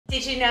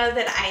Did you know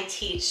that I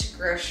teach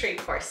grocery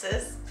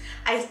courses?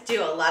 I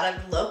do a lot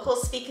of local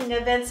speaking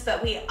events,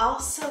 but we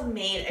also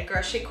made a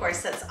grocery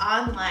course that's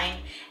online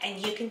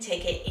and you can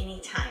take it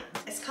anytime.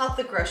 It's called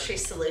the Grocery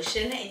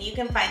Solution and you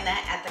can find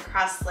that at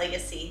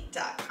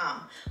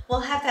𝐂𝐻𝐿𝐒.com. We'll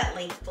have that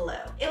link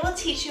below. It will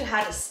teach you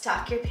how to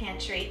stock your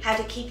pantry, how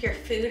to keep your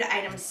food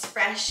items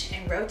fresh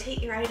and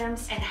rotate your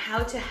items, and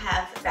how to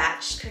have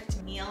batch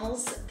cooked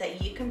meals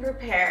that you can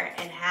prepare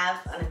and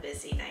have on a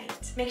busy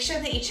night. Make sure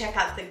that you check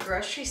out the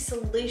Grocery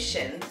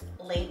Solution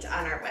linked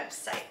on our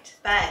website.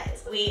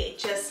 But we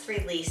just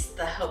released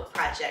the HOPE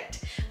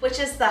project, which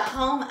is the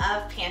home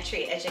of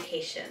pantry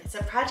education. It's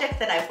a project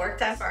that I've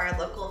worked on for our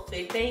local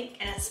food bank,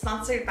 and it's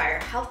sponsored by our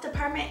health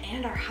department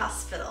and our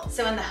hospital.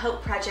 So in the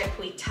HOPE project,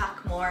 we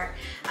talk more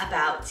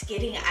about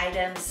getting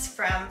items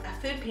from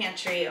a food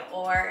pantry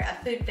or a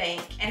food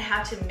bank and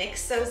how to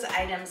mix those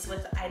items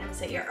with items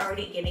that you're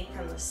already getting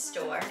from the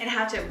store, and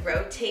how to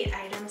rotate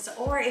items,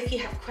 or if you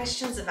have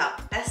questions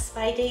about best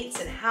by dates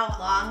and how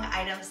long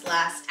items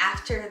last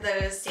after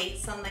those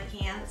dates on the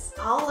cans.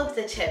 All of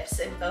the tips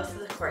in both of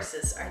the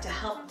courses are to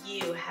help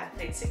you have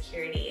food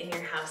security in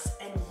your house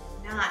and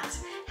not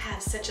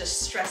have such a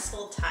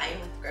stressful time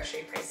with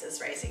grocery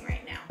prices rising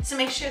right now. So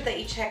make sure that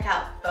you check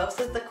out both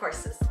of the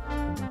courses.